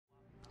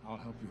I'll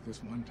help you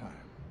this one time.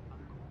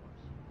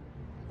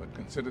 But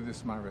consider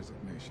this my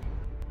resignation.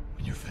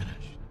 When you're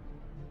finished,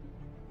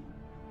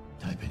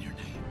 type in your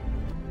name.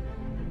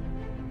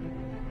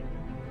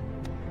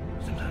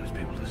 Sometimes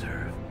people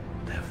deserve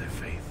to have their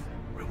faith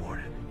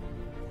rewarded.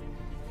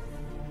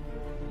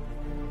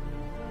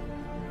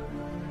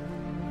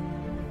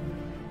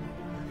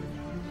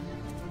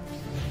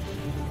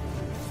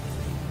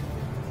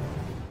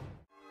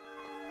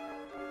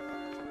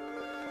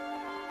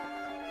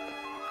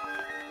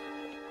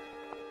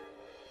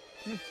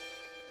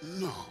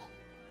 No.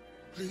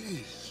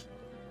 Please.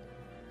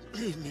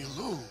 Leave me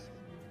alone.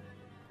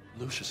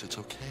 Lucius, it's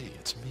okay.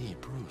 It's me,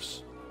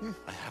 Bruce.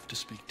 I have to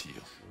speak to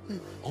you.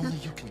 Only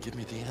you can give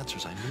me the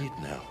answers I need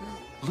now.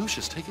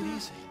 Lucius, take it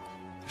easy.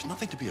 There's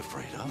nothing to be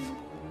afraid of.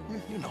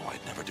 You know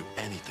I'd never do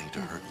anything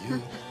to hurt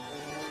you.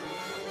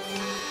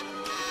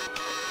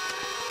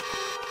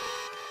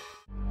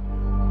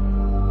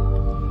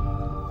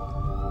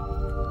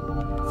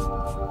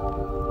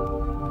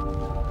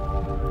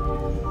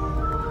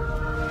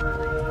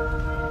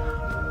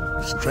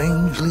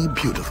 Strangely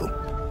beautiful,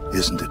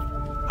 isn't it?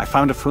 I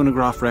found a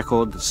phonograph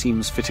record that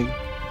seems fitting.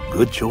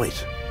 Good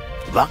choice.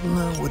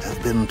 Wagner would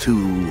have been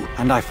too...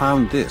 And I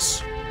found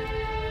this.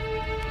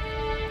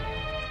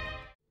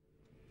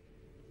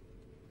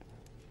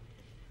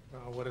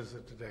 What is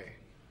it today?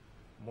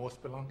 More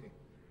spelunking?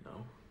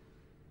 No.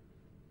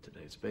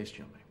 Today it's base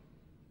jumping.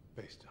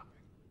 Base jumping.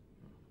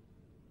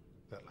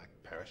 Is that like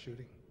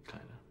parachuting?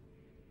 Kinda.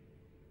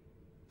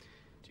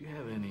 Do you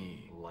have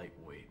any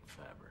lightweight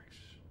fabrics?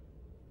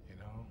 You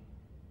know,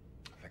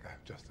 I think I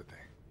have just the thing.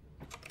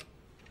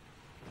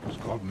 It's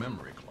called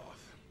memory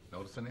cloth.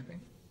 Notice anything?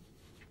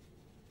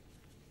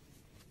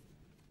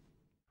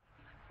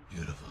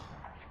 Beautiful,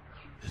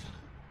 isn't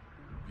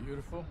it?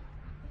 Beautiful,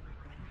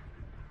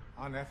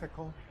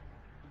 unethical,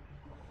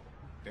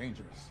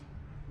 dangerous.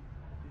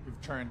 You've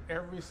turned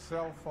every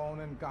cell phone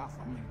in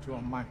Gotham into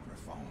a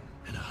microphone.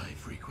 And a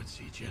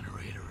high-frequency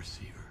generator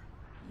receiver.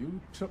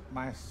 You took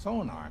my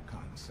sonar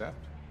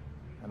concept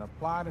and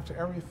applied it to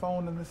every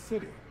phone in the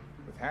city.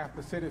 With half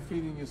the city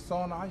feeding you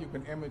sonar, you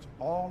can image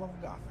all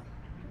of Gotham.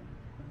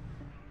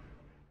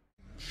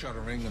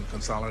 Shuttering and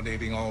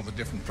consolidating all the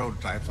different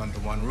prototypes under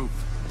one roof.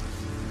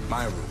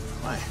 My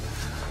roof. Why?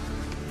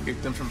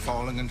 Keep them from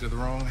falling into the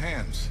wrong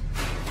hands.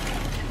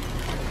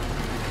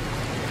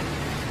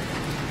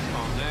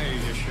 Oh, now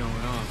you're just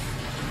showing off.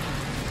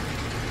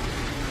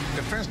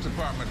 Defense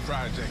Department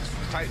projects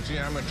for tight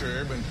geometry,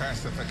 urban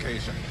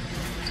pacification.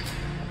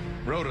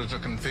 Rotors are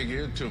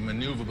configured to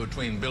maneuver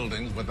between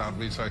buildings without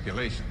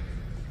recirculation.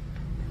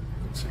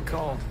 What's it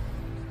called?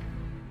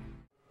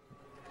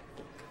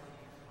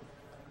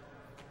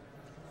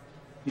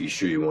 You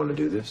sure you want to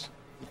do this?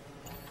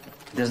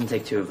 It doesn't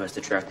take two of us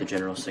to track the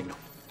general signal.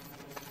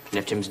 And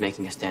if Jim's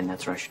making a stand,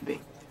 that's where I should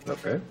be.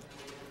 Okay.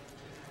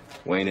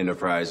 Wayne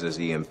Enterprises,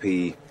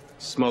 EMP,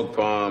 smoke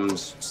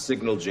bombs,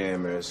 signal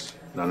jammers.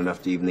 Not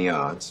enough to even the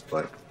odds,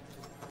 but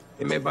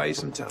it may buy you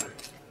some time.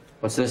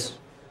 What's this?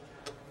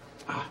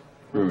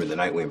 Remember the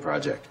Nightwing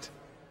Project?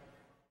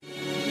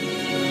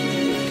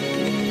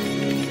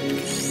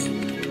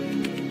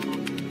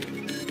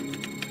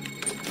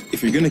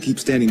 If you're gonna keep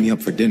standing me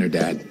up for dinner,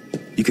 Dad,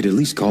 you could at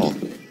least call.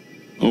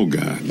 Oh,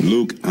 God.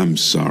 Luke, I'm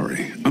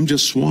sorry. I'm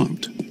just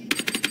swamped.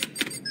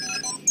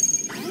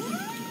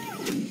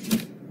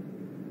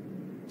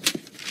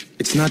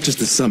 It's not just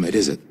the summit,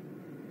 is it?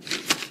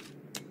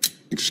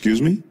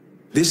 Excuse me?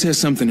 This has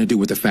something to do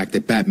with the fact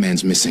that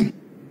Batman's missing.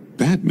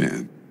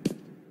 Batman?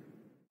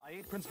 I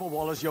ate Principal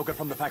Waller's yogurt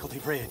from the faculty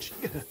fridge.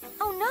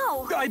 Oh,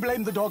 no! I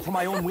blame the dog for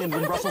my own wind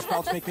when Brussels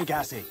sprouts make me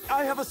gassy.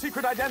 I have a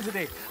secret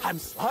identity. I'm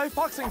Sly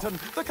Foxington,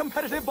 the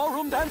competitive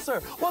ballroom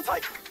dancer.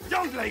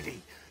 Young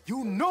lady,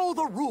 you know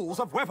the rules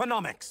of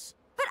weaponomics.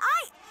 But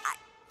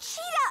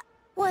Cheetah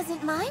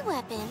wasn't my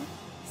weapon,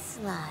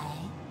 Sly.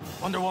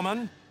 Wonder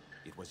Woman,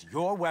 it was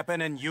your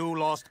weapon and you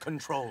lost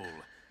control.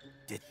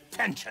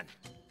 Detention.